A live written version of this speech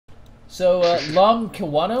So, Lam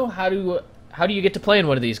Kiwano, how do you get to play in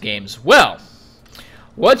one of these games? Well,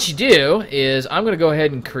 what you do is I'm going to go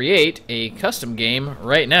ahead and create a custom game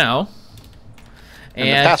right now. And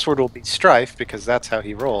the password will be Strife because that's how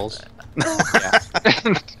he rolls.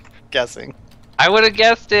 Guessing. I would have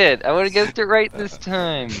guessed it. I would have guessed it right this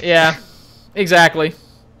time. Yeah, exactly.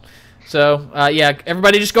 So, yeah,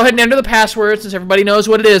 everybody just go ahead and enter the password since everybody knows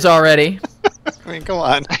what it is already. I mean, come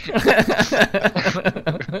on.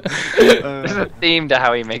 There's a theme to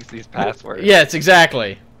how he makes these passwords. Yes,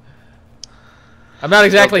 exactly. I'm not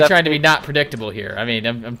exactly trying to be not predictable here. I mean,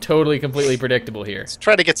 I'm totally, completely predictable here. Let's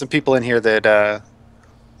try to get some people in here that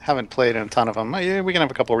haven't played in a ton of them. Yeah, we can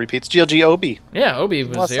have a couple of repeats. GLG Obi. Yeah, Obi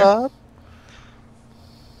was What's there. up?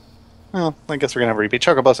 Well, I guess we're going to have a repeat.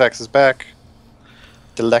 ChocobosX is back.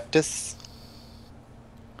 Delectus.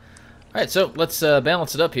 Alright, so let's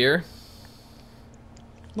balance it up here.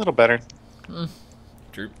 A little better.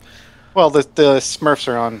 True. Well, the Smurfs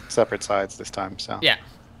are on separate sides this time, so. Yeah.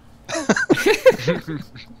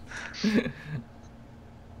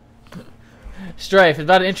 Strife,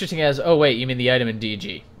 about as interesting as, oh wait, you mean the item in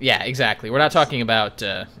DG. Yeah, exactly. We're not talking about,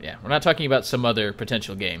 we're not talking about some other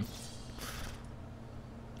potential game.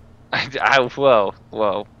 Whoa.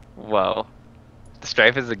 The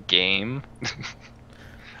Strife is a game?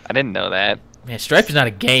 I didn't know that. Man, Strife is not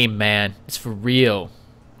a game, man. It's for real.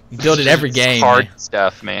 You build it every game. It's hard man.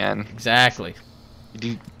 stuff, man. Exactly.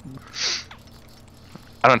 I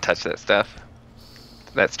don't touch that stuff.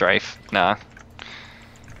 That Strife, nah.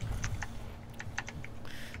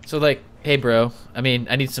 So like, hey bro, I mean,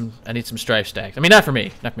 I need some Strife stacks. I mean, not for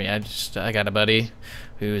me. I got a buddy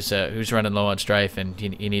who's running low on Strife and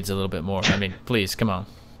he needs a little bit more. I mean, please, come on.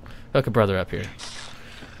 Hook a brother up here.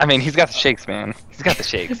 I mean, he's got the shakes, man. He's got the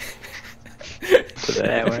shakes.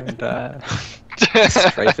 Today I learned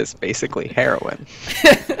Strife is basically heroin.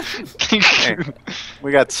 Hey,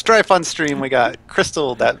 we got Strife on stream. We got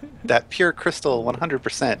Crystal, that pure crystal,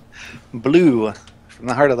 100% blue from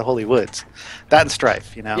the heart of the holy woods. That and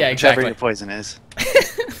Strife, you know, yeah, exactly. whichever your poison is.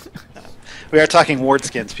 We are talking ward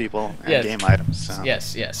skins, people, and yes. game items. So.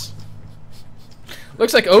 Yes.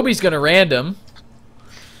 Looks like Obi's gonna random.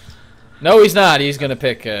 No, he's not. He's gonna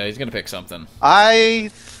pick something.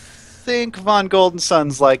 I think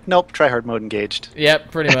VonGoldenSun's like, nope, tryhard mode engaged.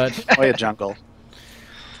 Yep, pretty much. Play a jungle.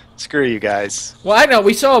 Screw you guys. Well, I know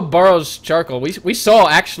we saw BarlysCharkle. We saw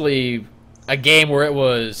actually a game where it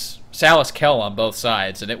was Salus Kell on both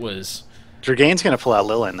sides, and it was. Dragaen's gonna pull out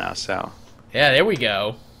Lilin now, so. Yeah, there we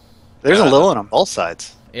go. There's a Lilin on both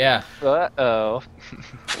sides. Yeah. Uh-oh.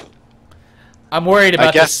 I'm worried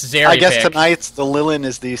about this Zeri I guess pick. tonight's the Lilin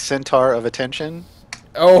is the centaur of attention.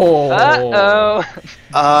 Oh. Uh-oh.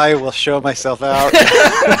 I will show myself out.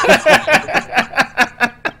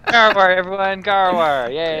 Garwar, everyone. Garwar.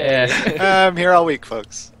 Yay. Yeah. I'm here all week,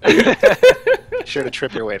 folks. Sure to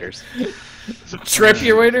trip your waiters. Trip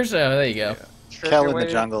your waiters? Oh, there you go. Kel in the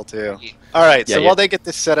jungle, too. All right, so while they get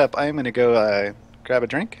this set up, I'm going to go grab a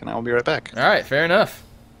drink, and I will be right back. All right, fair enough.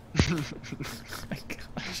 Oh my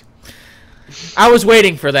gosh. I was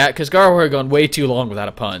waiting for that because Garwar had gone way too long without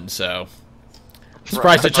a pun, so I'm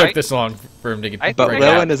surprised it took this long for him to get. But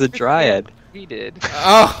Lilin is a dryad. He did.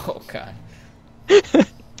 Oh god.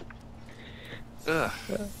 Ugh.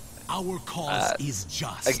 Our cause is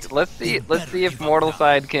just. Let's see if Mortal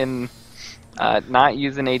Side can not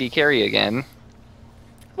use an AD carry again.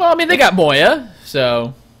 Well, I mean they got Moya,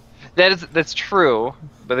 so that's true,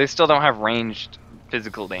 but they still don't have ranged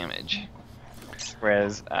physical damage.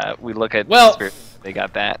 Whereas we look at Spirit, they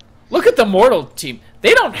got that. Look at the Mortal team.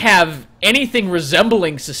 They don't have anything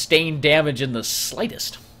resembling sustained damage in the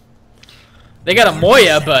slightest. They got a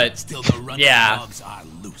Moya, but yeah.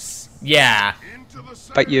 Yeah.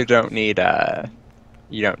 But you don't need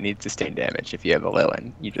sustained damage if you have a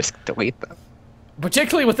Lilin. You just delete them.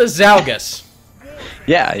 Particularly with the Zalgus.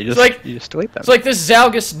 Yeah, you just delete them. It's like this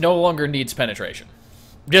Zalgus no longer needs penetration.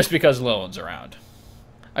 Just because Lilin's around.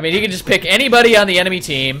 I mean, he can just pick anybody on the enemy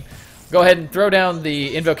team, go ahead and throw down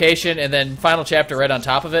the invocation, and then final chapter right on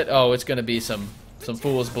top of it. Oh, it's going to be some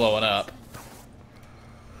fools blowing up.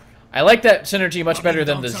 I like that synergy much better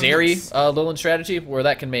than the Zeri Lilin strategy, where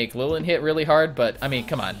that can make Lilin hit really hard, but, I mean,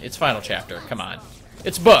 come on. It's final chapter. Come on.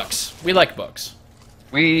 It's books. We like books.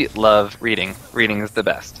 We love reading. Reading is the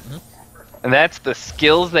best. Mm-hmm. And that's the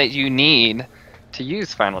skills that you need to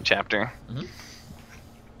use final chapter. Mm-hmm.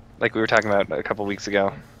 Like we were talking about a couple weeks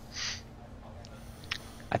ago.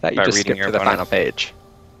 I thought you just skipped to the final page.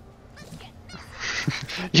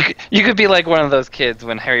 You could be like one of those kids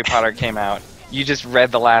when Harry Potter came out. You just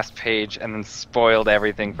read the last page and then spoiled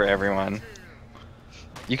everything for everyone.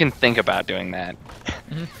 You can think about doing that.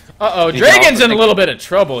 Uh-oh, Dragaen's in a little bit of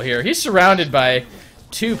trouble here. He's surrounded by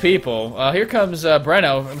 2 people. Here comes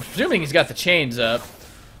Breno. I'm presuming he's got the chains up.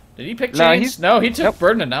 Did he pick chains? No, he took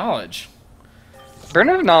Burden of Knowledge.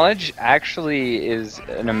 Burden of Knowledge actually is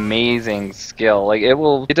an amazing skill. Like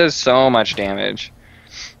it does so much damage.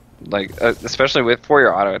 Like especially for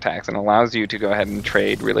your auto attacks, and allows you to go ahead and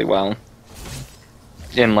trade really well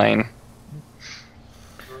in lane.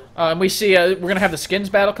 And we see we're gonna have the skins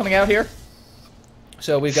battle coming out here.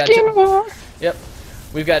 So we've got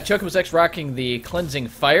we've got ChocobosX rocking the Cleansing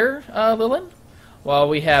Fire Lilin, while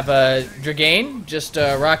we have Dragaen just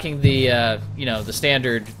rocking the the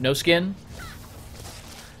standard no skin.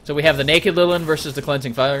 So we have the Naked Lilin versus the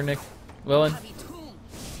Cleansing Fire Lilin.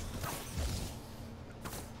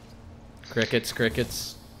 Crickets.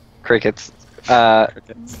 Crickets.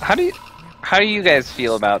 How do you guys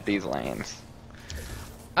feel about these lanes?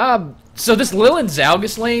 So this Lilin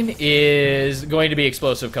Zalgus lane is going to be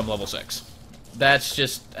explosive come level 6. That's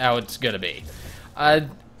just how it's going to be.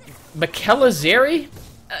 Mikela Zeri,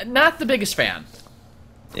 not the biggest fan.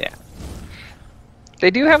 Yeah. They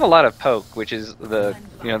do have a lot of poke, which is the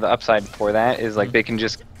upside for that is like they can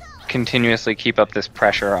just continuously keep up this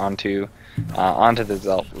pressure onto the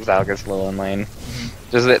Zalgus Lilin lane.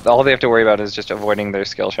 All they have to worry about is just avoiding their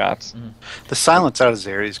skill shots. The silence out of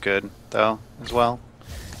Zeri is good though as well.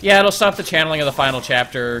 Yeah, it'll stop the channeling of the final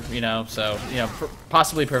chapter, so,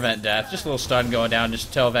 possibly prevent death. Just a little stun going down just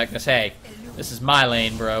to tell Veknus, hey, this is my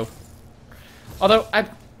lane, bro. Although,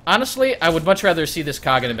 honestly, I would much rather see this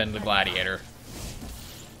Kagan have been the Gladiator.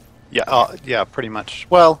 Yeah, yeah, pretty much.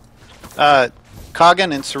 Well,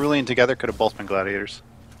 Kagan and Cerulean together could have both been Gladiators.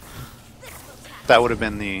 That would have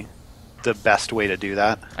been the best way to do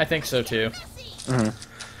that. I think so, too. Mm-hmm.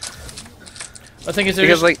 The thing is,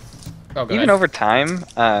 because, like, even ahead. Over time,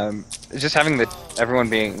 just having everyone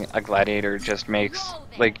being a gladiator just makes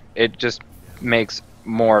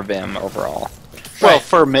more vim overall. Well,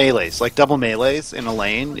 for melees, like double melees in a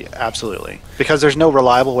lane, yeah, absolutely. Because there's no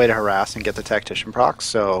reliable way to harass and get the tactician procs,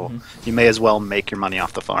 so you may as well make your money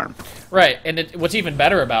off the farm. Right, and what's even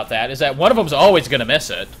better about that is that one of them's always going to miss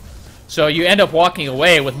it. So you end up walking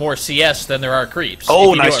away with more CS than there are creeps.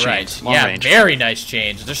 Oh, nice change. Right. Yeah, range. Very nice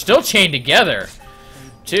change. They're still chained together,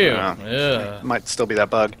 too. Might still be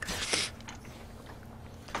that bug.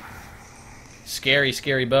 Scary,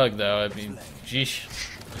 scary bug, though. I mean, sheesh.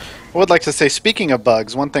 I would like to say, speaking of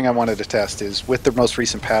bugs, one thing I wanted to test is, with the most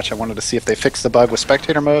recent patch, I wanted to see if they fixed the bug with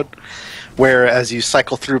spectator mode, where as you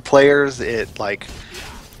cycle through players, it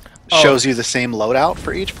shows you the same loadout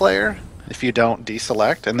for each player if you don't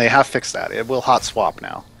deselect, and they have fixed that. It will hot swap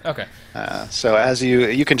now. Okay. So as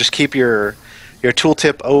you can just keep your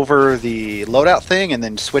tooltip over the loadout thing, and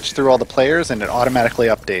then switch through all the players, and it automatically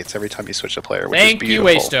updates every time you switch a player. Which Thank is you,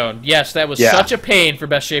 Waystone. Yes, that was such a pain for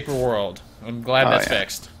Best Shaper World. I'm glad that's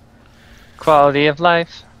fixed. Quality of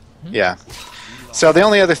life. Yeah. So the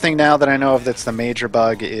only other thing now that I know of that's the major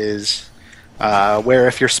bug is where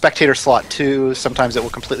if you're spectator slot 2, sometimes it will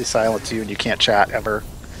completely silence you and you can't chat ever.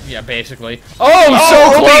 Yeah, basically. Oh,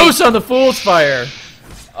 so close on the Fool's Fire.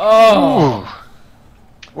 Oh. Ooh.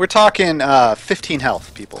 We're talking 15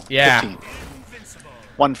 health, people. Yeah. 15.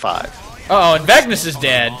 1-5. Uh-oh, and Veknus is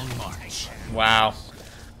dead. Wow.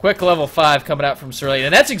 Quick level 5 coming out from Cerulean.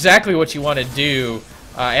 And that's exactly what you want to do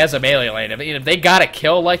as a melee lane. If they got a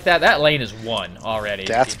kill like that, that lane is won already.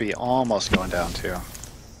 Gatsby almost going down, too.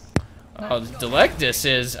 Oh, Delectus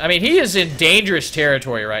is... I mean, he is in dangerous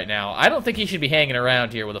territory right now. I don't think he should be hanging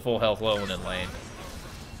around here with a full health Lowland lane.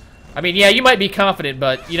 I mean, yeah, you might be confident,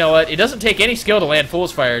 but you know what? It doesn't take any skill to land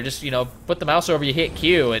Fool's Fire. Just, put the mouse over, you hit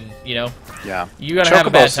Q, and, yeah. you're going to have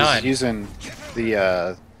a bad time. Is using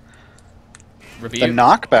the Rebuke? the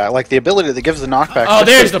knockback, like the ability that gives the knockback. Oh,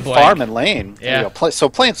 there's the blank. Farm and lane. Yeah. So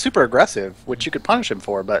playing super aggressive, which you could punish him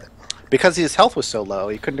for, but because his health was so low,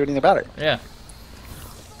 he couldn't do anything about it. Yeah.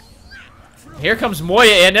 Here comes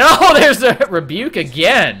Moya, and oh, there's the Rebuke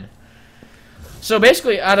again. So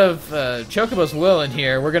basically, out of Chocobo's Lilin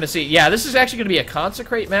here, we're going to see... Yeah, this is actually going to be a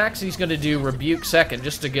Consecrate max. He's going to do Rebuke second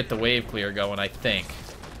just to get the wave clear going, I think.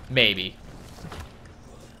 Maybe.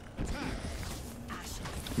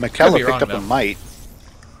 Mikela picked up a Might.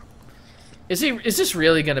 Is this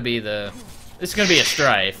really going to be the... It's going to be a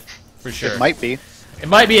Strife, for sure. It might be. It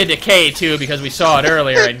might be a Decay, too, because we saw it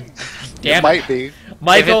earlier, and... Damn it might be.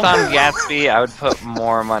 Michael? If it's on Gatsby, I would put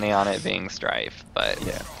more money on it being Strife, but...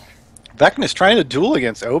 Yeah. Veknus trying to duel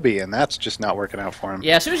against Obi, and that's just not working out for him.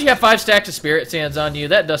 Yeah, as soon as you have 5 stacks of Spirit Sands on you,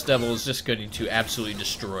 that Dust Devil is just going to absolutely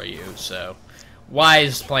destroy you, so...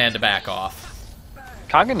 Wise plan to back off.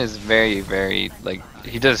 Kagan is very, very,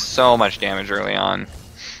 he does so much damage early on.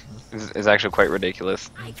 is actually quite ridiculous.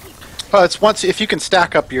 Well, it's once if you can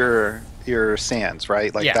stack up your sands,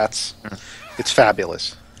 right? Like that's it's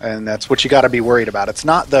fabulous. And that's what you got to be worried about. It's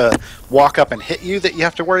not the walk up and hit you that you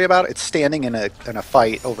have to worry about. It's standing in a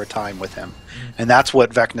fight over time with him, and that's what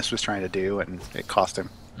Veknus was trying to do, and it cost him.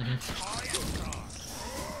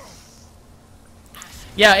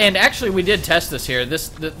 Yeah, and actually we did test this here.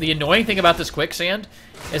 The annoying thing about this quicksand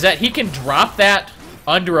is that he can drop that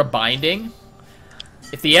under a binding.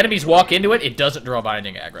 If the enemies walk into it, it doesn't draw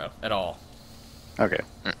binding aggro at all. Okay,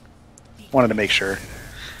 wanted to make sure.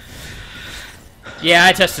 Yeah,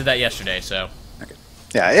 I tested that yesterday, so... Okay.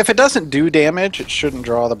 Yeah, if it doesn't do damage, it shouldn't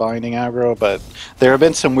draw the binding aggro, but there have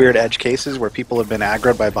been some weird edge cases where people have been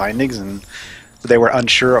aggroed by bindings and they were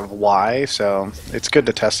unsure of why, so it's good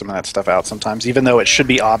to test some of that stuff out sometimes, even though it should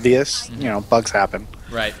be obvious. You know, bugs happen.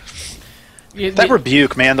 Right. That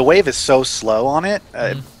rebuke, man, the wave is so slow on it,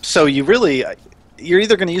 so you're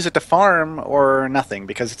either going to use it to farm or nothing,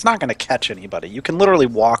 because it's not going to catch anybody. You can literally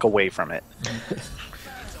walk away from it.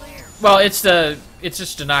 Well, it's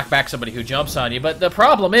just to knock back somebody who jumps on you, but the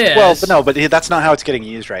problem is... Well, but that's not how it's getting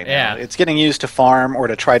used right now. Yeah. It's getting used to farm or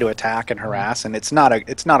to try to attack and harass, and it's not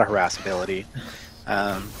a harass ability.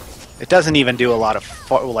 It doesn't even do a lot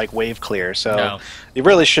of like wave clear, so it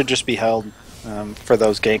really should just be held for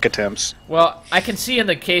those gank attempts. Well, I can see in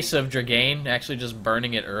the case of Dragaen actually just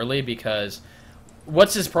burning it early, because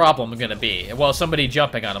what's his problem going to be? Well, somebody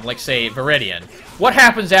jumping on him, like, say, Viridian. What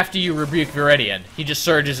happens after you rebuke Viridian? He just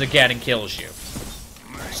surges again and kills you.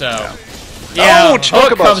 So, yeah,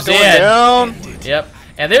 Hook comes in. Down. Yep.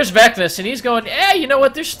 And there's Veknus, and he's going, you know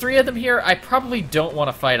what, there's 3 of them here. I probably don't want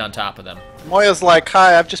to fight on top of them. Moya's like,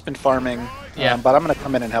 hi, I've just been farming, Yeah. but I'm going to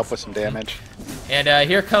come in and help with some damage. And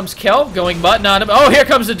here comes Kel, going button on him. Oh, here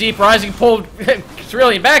comes the Deep Rising, pulled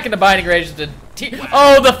Cerulean back into binding range.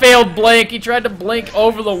 Oh, the failed blink. He tried to blink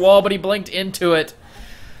over the wall, but he blinked into it.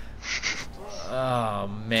 Oh,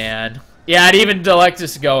 man. Yeah, and even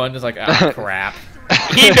Delectus going is like, oh, crap.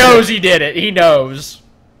 He knows he did it. He knows.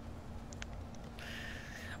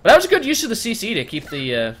 But that was a good use of the CC to keep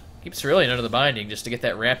the keep Cerulean under the binding, just to get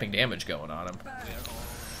that ramping damage going on him.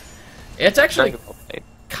 It's actually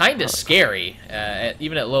kind of scary,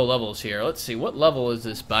 even at low levels here. Let's see, what level is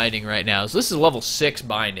this binding right now? So this is level 6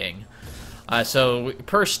 binding. So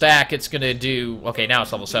per stack, it's going to do... Okay, now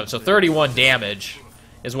it's level 7. So 31 damage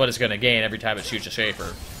is what it's going to gain every time it shoots a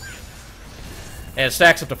Schaefer. And it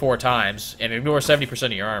stacks up to 4 times, and ignores 70%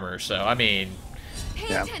 of your armor. So, I mean...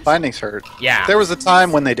 Yeah, bindings hurt. Yeah. There was a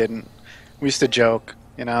time when they didn't. We used to joke,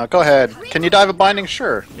 you know, go ahead. Can you dive a binding?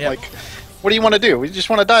 Sure. Yep. Like, what do you want to do? We just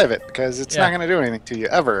want to dive it, because it's not going to do anything to you,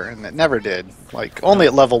 ever. And it never did. Like, only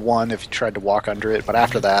at level 1 if you tried to walk under it, but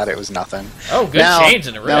after that, it was nothing. Oh, good chains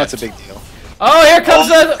in the rift. Now it's a big deal. Oh, here comes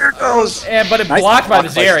the... There it goes! But it Nice blocked by the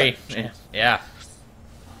block by Zeri. Yeah.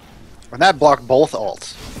 And that blocked both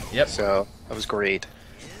ults. Yep. So, that was great.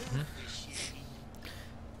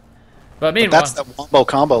 But meanwhile... That's the wombo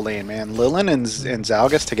combo lane, man. Lilin and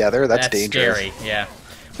Zalgus together, that's dangerous. Scary, yeah.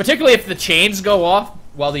 Particularly if the chains go off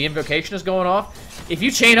while the invocation is going off. If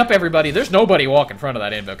you chain up everybody, there's nobody walk in front of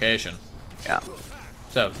that invocation. Yeah.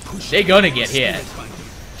 So, they gonna get hit.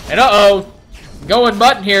 And uh-oh! Going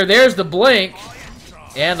button here, there's the blink.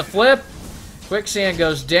 And the flip. Quicksand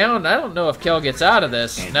goes down. I don't know if Kel gets out of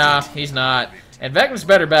this. Nah, he's not. And Veknus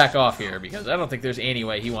better back off here, because I don't think there's any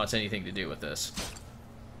way he wants anything to do with this.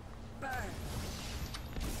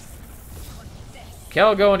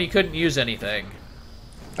 Kel going, he couldn't use anything.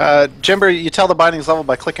 Jimber, you tell the binding's level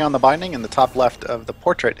by clicking on the binding in the top left of the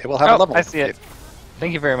portrait. It will have a level. I see it.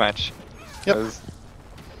 Thank you very much. Yep. I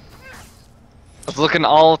was looking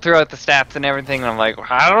all throughout the stats and everything, and I'm like,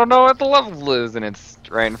 I don't know what the level is, and it's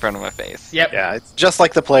right in front of my face. Yep. Yeah, it's just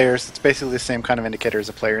like the players. It's basically the same kind of indicator as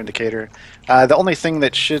a player indicator. The only thing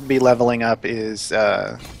that should be leveling up is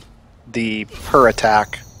the per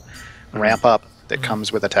attack ramp up that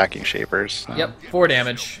comes with attacking shapers. Yep, 4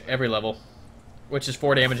 damage every level, which is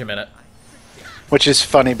 4 damage a minute. Which is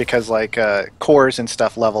funny because like cores and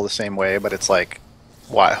stuff level the same way, but it's like,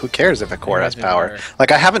 why? Who cares if a core has power?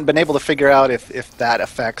 Like I haven't been able to figure out if that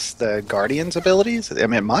affects the Guardian's abilities. I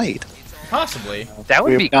mean, it might. Possibly. That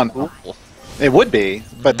would be cool. It would be,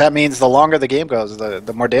 but that means the longer the game goes,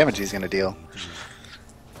 the more damage he's going to deal.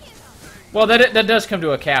 Well, that does come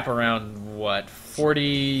to a cap around, what,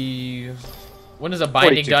 40... When is a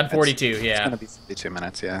binding done? 42, yeah. It's going to be 42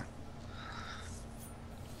 minutes, yeah.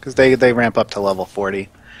 Because they ramp up to level 40.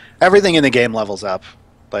 Everything in the game levels up.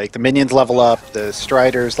 Like, the minions level up, the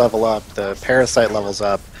striders level up, the parasite levels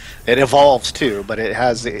up. It evolves, too, but it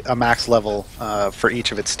has a max level for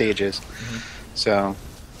each of its stages. So,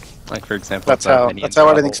 Like for example, That's the how minions are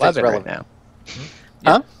everything level stays 11 right relevant.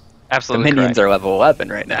 now. Huh? The Absolutely minions correct. are level 11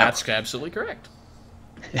 right now, That's absolutely correct.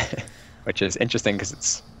 which is interesting because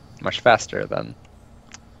it's much faster than.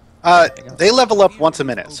 They level up once a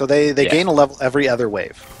minute, so they Yeah. gain a level every other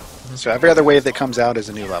wave. So every other wave that comes out is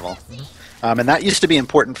a new level. And that used to be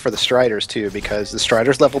important for the Striders too, because the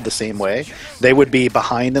Striders leveled the same way. They would be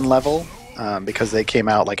behind in level because they came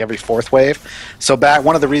out like every fourth wave. So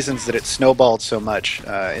one of the reasons that it snowballed so much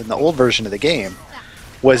in the old version of the game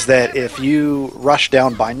was that if you rushed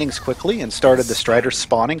down bindings quickly and started the Striders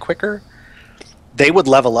spawning quicker, they would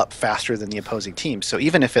level up faster than the opposing team. So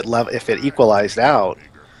even if it equalized out,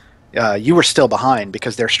 you were still behind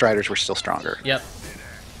because their Striders were still stronger. Yep.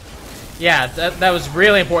 Yeah, that was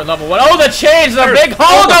really important. Level 1. Oh, the change! The big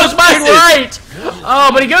hole goes my right!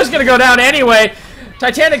 Oh, but he goes going to go down anyway.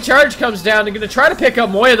 Titanic Charge comes down. They're going to try to pick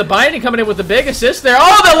up Moya. The Binding coming in with the big assist there.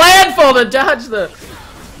 Oh, the landfall to dodge the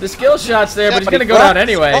skill shots there, but he's going to go down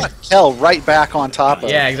anyway. Kel right back on top of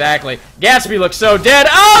Yeah, exactly. Gatsby looks so dead.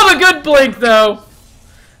 Oh, the good blink, though.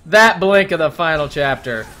 That blink of the final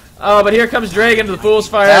chapter. Oh, but here comes Dragaen to the Fool's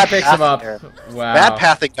Fire and picks him up. Wow. Bad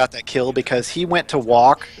Pathing got that kill because he went to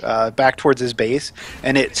walk back towards his base,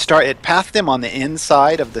 and it pathed him on the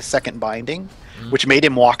inside of the second binding, which made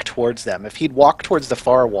him walk towards them. If he'd walked towards the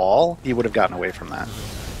far wall, he would have gotten away from that.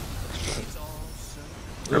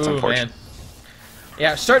 That's unfortunate. Man.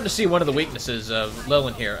 Yeah, starting to see one of the weaknesses of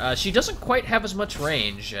Lilyn here. She doesn't quite have as much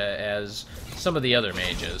range as some of the other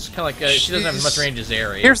mages. Kind of like she doesn't have as much range as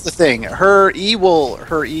Aerie. Here's the thing: her E will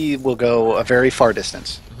go a very far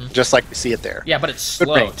distance, just like we see it there. Yeah, but it's Good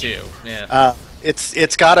slow range. too. Yeah.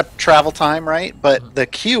 It's got a travel time, right? But the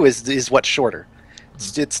Q is what's shorter.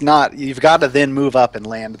 It's not. You've got to then move up and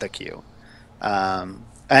land the Q.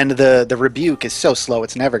 And the rebuke is so slow;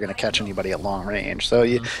 it's never going to catch anybody at long range. So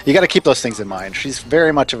you got to keep those things in mind. She's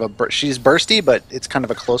very much of she's bursty, but it's kind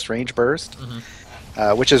of a close range burst,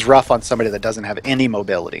 which is rough on somebody that doesn't have any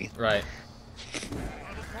mobility. Right.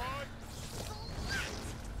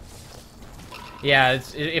 Yeah,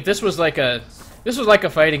 if this was like a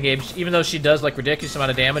fighting game, even though she does like ridiculous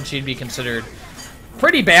amount of damage, she'd be considered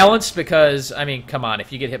pretty balanced because I mean, come on,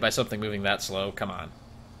 if you get hit by something moving that slow, come on.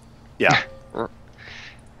 Yeah.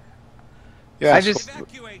 Yeah.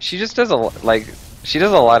 She just does she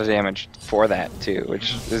does a lot of damage for that too,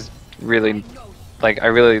 which is really I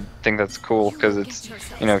really think that's cool because it's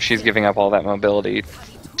she's giving up all that mobility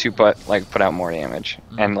to put out more damage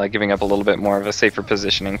and giving up a little bit more of a safer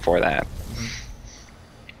positioning for that.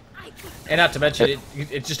 And not to mention,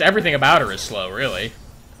 it's just everything about her is slow, really.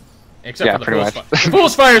 Except for the pretty Fool's much. Fire. The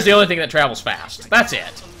Fool's Fire is the only thing that travels fast. That's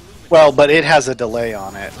it. Well, but it has a delay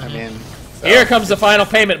on it. I mean, Here comes the final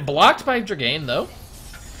payment, blocked by Dragaen, though.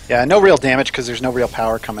 yeah, no real damage because there's no real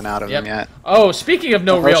power coming out of him yet. Oh, speaking of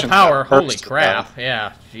no real Motion power, holy burst crap.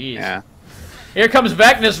 Yeah, jeez. Yeah. Here comes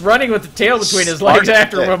Veknus running with the tail between his legs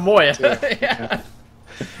after Moya. Yeah.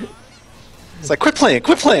 It's like, quit playing,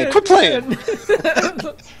 quit playing, quit playing.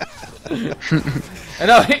 I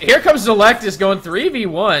know, here comes Delectus going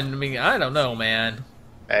 3v1. I mean, I don't know, man.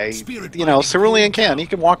 Hey, Cerulean can. He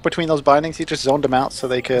can walk between those bindings. He just zoned them out so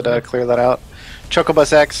they could clear that out.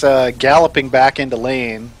 ChocobosX galloping back into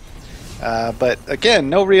lane. But again,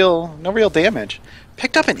 no real damage.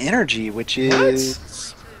 Picked up an energy, which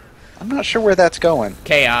is... I'm not sure where that's going.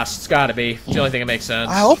 Chaos, it's gotta be. It's the only thing that makes sense.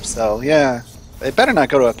 I hope so, yeah. It better not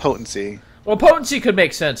go to a potency. Well, potency could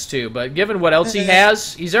make sense too, but given what else he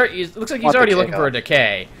has, it looks like he's already looking for a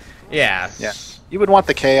decay. Yeah. Yeah. You would want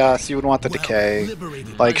the chaos, you would want the decay.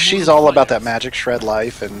 Like, she's all about that magic shred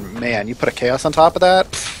life, and man, you put a chaos on top of that,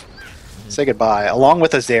 pff, say goodbye. Along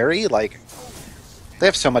with a Zeri, like, they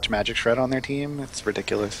have so much magic shred on their team, it's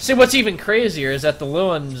ridiculous. See, what's even crazier is that the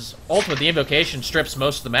Lilyn's ultimate, the invocation, strips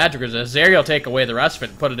most of the magicers. Zeri will take away the rest of it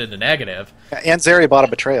and put it into negative. And Zeri bought a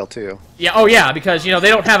betrayal, too. Yeah, oh yeah, because, they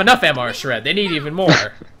don't have enough MR shred. They need even more.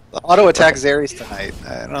 The auto-attack Zeris tonight.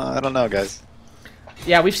 I don't know, guys.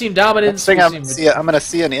 Yeah, we've seen dominance. I'm going to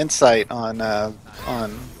see an insight on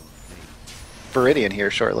Viridian here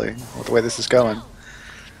shortly, with the way this is going.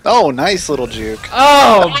 Oh, nice little juke.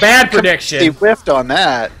 Oh, bad prediction. He whiffed on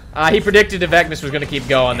that. He predicted Veknus was going to keep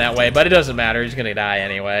going that way, but it doesn't matter. He's going to die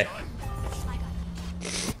anyway.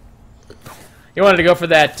 He wanted to go for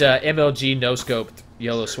that MLG no-scoped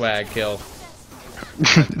yellow swag kill.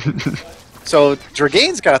 So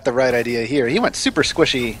Dragaen's got the right idea here. He went super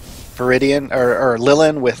squishy Viridian or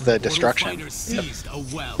Lilin with the destruction.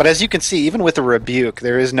 But as you can see, even with a rebuke,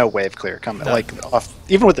 there is no wave clear coming. No. Like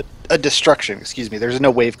even with a destruction, excuse me, there's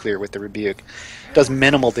no wave clear with the rebuke. It does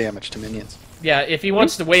minimal damage to minions. Yeah, if he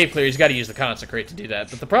wants to wave clear, he's got to use the consecrate to do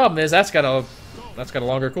that. But the problem is that's got a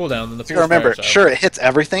longer cooldown than the So Fool's remember, Fire, so. sure, it hits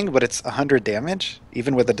everything, but it's 100 damage,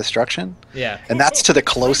 even with the destruction. Yeah. And that's to the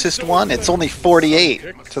closest one. It's only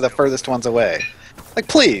 48 to the furthest ones away. Like,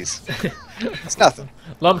 please. It's nothing.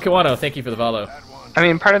 Lum Kiwano, thank you for the follow. I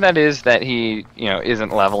mean, part of that is that he,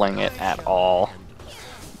 isn't leveling it at all.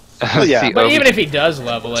 Well, yeah. See, But Obi- even if he does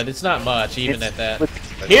level it, it's not much, even at that.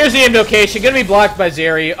 Here's the invocation, gonna be blocked by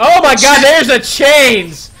Zeri. Oh my god, there's the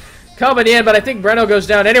chains coming in, but I think Breno goes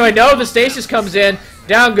down. Anyway, no, the stasis comes in.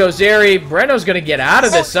 Down goes Zeri. Breno's gonna get out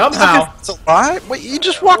of this somehow. It's a lot. Wait, you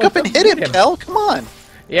just walk up and hit him, Kel. Come on.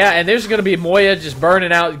 Yeah, and there's gonna be Moya just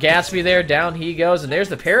burning out Gatsby there. Down he goes, and there's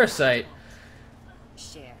the Parasite.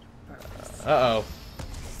 Uh-oh.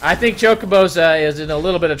 I think Chocobos is in a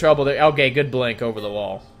little bit of trouble there. Okay, good blink over the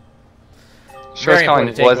wall. Shore's Very Calling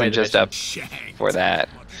important to take away wasn't the just vision. up for that.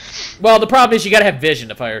 Well, the problem is you gotta have vision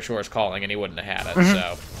to fire Shore's Calling, and he wouldn't have had it,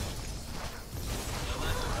 so...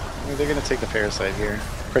 They're going to take the Parasite here.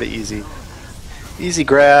 Pretty easy. Easy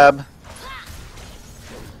grab.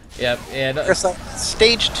 Yep, and... Parasite,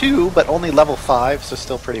 stage 2, but only level 5, so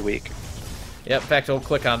still pretty weak. Yep, in fact, we'll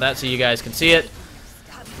click on that so you guys can see it.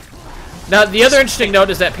 Now, the other interesting note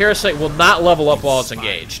is that Parasite will not level up while it's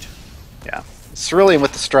engaged. Yeah. Cerulean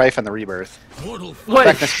with the Strife and the Rebirth. What?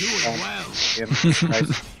 Veknus.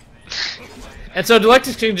 And so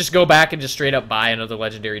Delectus can just go back and just straight up buy another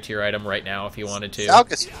legendary tier item right now if he wanted to.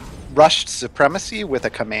 August rushed Supremacy with a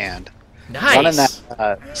command. Nice. Running that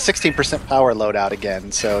 16% power loadout again,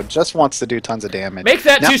 so just wants to do tons of damage. Make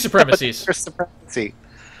that Now- 2 Supremacies. Supremacy.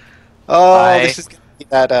 Oh, Bye. this is gonna be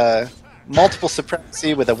that multiple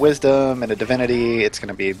Supremacy with a Wisdom and a Divinity. It's going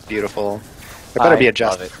to be beautiful. There better I be a love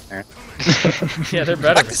Justice it. there. Yeah, they're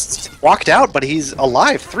better. Walked out, but he's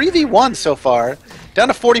alive. 3v1 so far. Down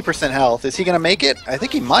to 40% health. Is he going to make it? I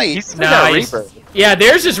think he might. He's still got Nice. Rebirth. Yeah,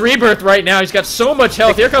 there's his rebirth right now. He's got so much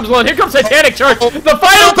health. Here comes one. Here comes Titanic Charge. The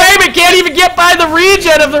final payment can't even get by the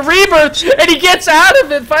regen of the rebirth, and he gets out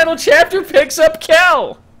of it. Final chapter picks up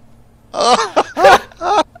Kel.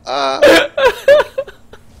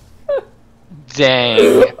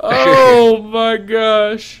 Dang. Oh my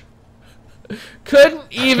gosh. Couldn't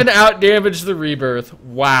even outdamage the rebirth.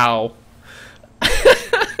 Wow.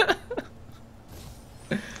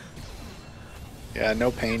 Yeah,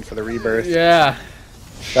 no pain for the Rebirth. Yeah.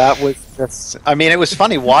 That was just... I mean, it was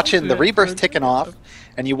funny watching the Rebirth ticking off,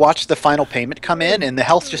 and you watch the final payment come in, and the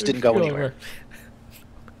health just didn't go anywhere.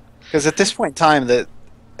 Because at this point in time,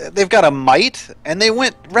 they've got a Might, and they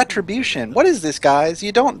went Retribution. What is this, guys?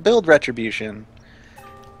 You don't build Retribution.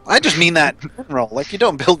 I just mean that in general. Like, you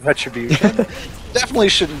don't build Retribution. Definitely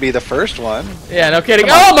shouldn't be the first one. Yeah, no kidding.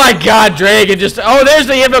 Oh my god, Dragaen just... Oh, there's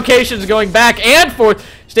the invocations going back and forth.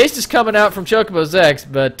 Stasis coming out from ChocobosX,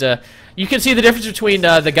 but you can see the difference between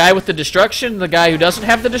the guy with the destruction and the guy who doesn't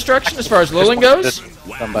have the destruction as far as Lilin goes.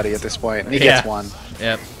 Somebody at this point, and he Yeah. gets one.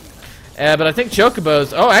 Yep. But I think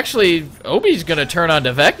Chocobos... Oh, actually, Obi's going to turn on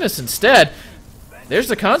to Veknus instead. There's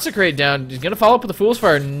the Consecrate down. He's going to follow up with the Fool's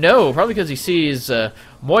Fire. No, probably because he sees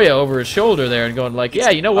Moya over his shoulder there and going like, yeah,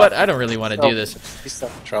 you know what? I don't really want to do this. He's still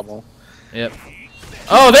in trouble. Yep.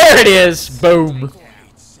 Oh, there it is! Boom.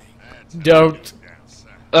 Don't.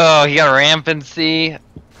 Oh, he got rampancy.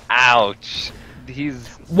 Ouch. He's...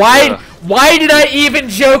 Why did I even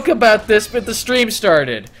joke about this but the stream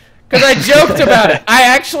started? Because I joked about it. I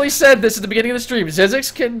actually said this at the beginning of the stream.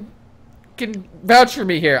 Zizix can vouch for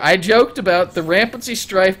me here. I joked about the Rampancy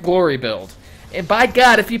Strife Glory build. And by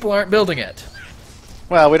God, if people aren't building it.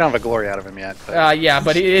 Well, we don't have a glory out of him yet. But Yeah,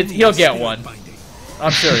 but he'll get one.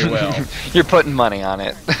 I'm sure he will. You're putting money on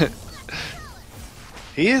it.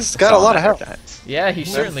 he's got a lot of health. Yeah, he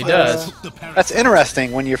certainly does. That's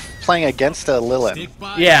interesting when you're playing against a Lilin.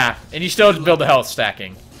 Yeah, and you still build the health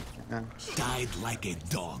stacking. Died like a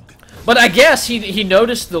dog. But I guess he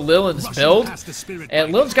noticed the Lilin's build,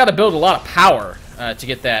 and Lilin's got to build a lot of power to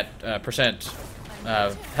get that percent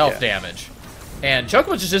health damage. And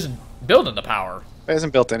Chocobos just isn't building the power. He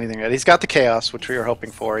hasn't built anything yet. He's got the Chaos, which we were hoping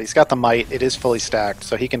for. He's got the Might. It is fully stacked,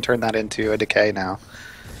 so he can turn that into a Decay now.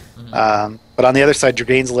 But on the other side,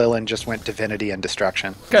 Dragaen's Lilin just went Divinity and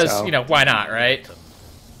Destruction. Because, so you know, why not, right?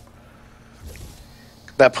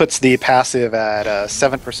 that puts the passive at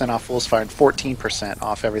 7% off Fool's Fire and 14%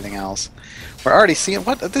 off everything else. We're already seeing...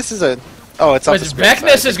 What? This is a... Oh, it's off the spirit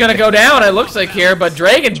Veknus side. is going to go down, it looks like here, but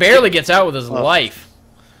Dragaen barely gets out with his life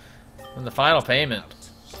in the final payment.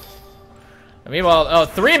 Meanwhile, oh,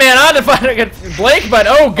 3-man on to fight against Blake, but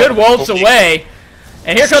good waltz away.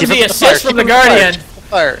 And here comes the assist from the Guardian.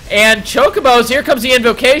 And Chocobos, here comes the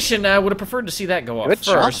invocation. I would have preferred to see that go off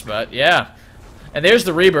first, but yeah. And there's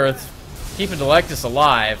the rebirth, keeping Delectus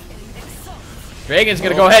alive. Dragaen's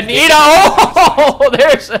gonna go ahead and eat. Oh,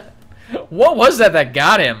 there's. What was that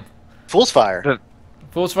got him? Fool's Fire.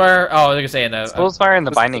 Fool's Fire. Oh, I was gonna say Fool's Fire and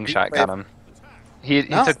the binding shot got him. He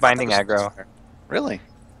took binding aggro. Really?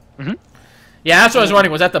 Mm-hmm. Yeah, that's what I was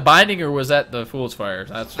wondering. Was that the binding or was that the Fool's Fire?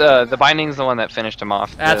 That's the binding's the one that finished him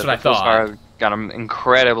off. That's what I thought. Fool's Fire got him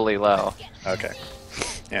incredibly low. Okay.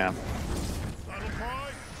 Yeah.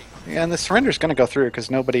 Yeah, and the surrender's going to go through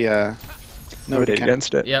because nobody can.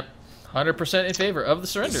 against it. Yep. 100% in favor of the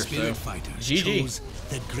surrender. So, GG.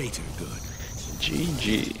 The greater good.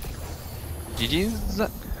 GG.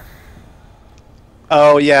 GG's.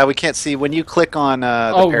 Oh yeah, we can't see when you click on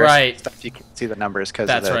the right stuff. You can't see the numbers because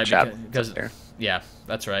that's of the right. chat. Because yeah,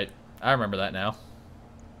 that's right. I remember that now.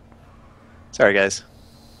 Sorry, guys.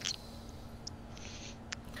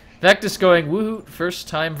 Veknus going woohoo! First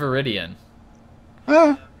time Viridian.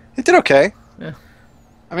 It did okay. Yeah.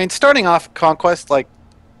 I mean, starting off Conquest, like,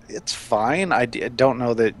 it's fine. I don't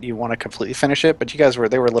know that you want to completely finish it, but you guys were a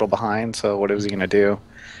little behind. So what was he gonna do?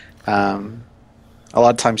 A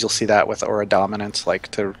lot of times you'll see that with Aura Dominance, like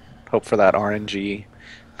to hope for that RNG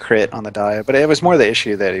crit on the die. But it was more the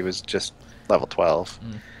issue that he was just level 12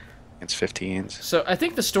 against 15s. So I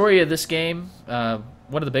think the story of this game, one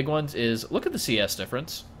of the big ones, is look at the CS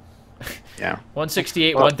difference. Yeah.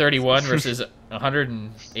 168, 131 versus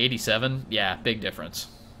 187. Yeah, big difference.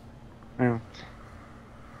 Yeah.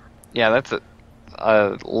 Yeah, that's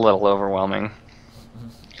a little overwhelming.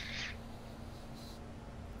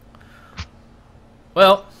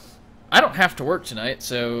 Well, I don't have to work tonight,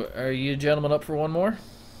 so are you gentlemen up for one more?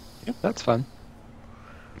 Yep, that's fun.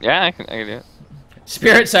 Yeah, I can do it.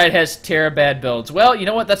 Spirit Side has Terabad builds. Well, you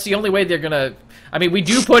know what? That's the only way they're gonna. I mean, we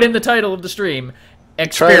do put in the title of the stream.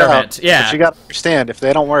 Experiment. Yeah. But you got to understand, if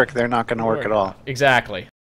they don't work, they're not going to work at all. Exactly.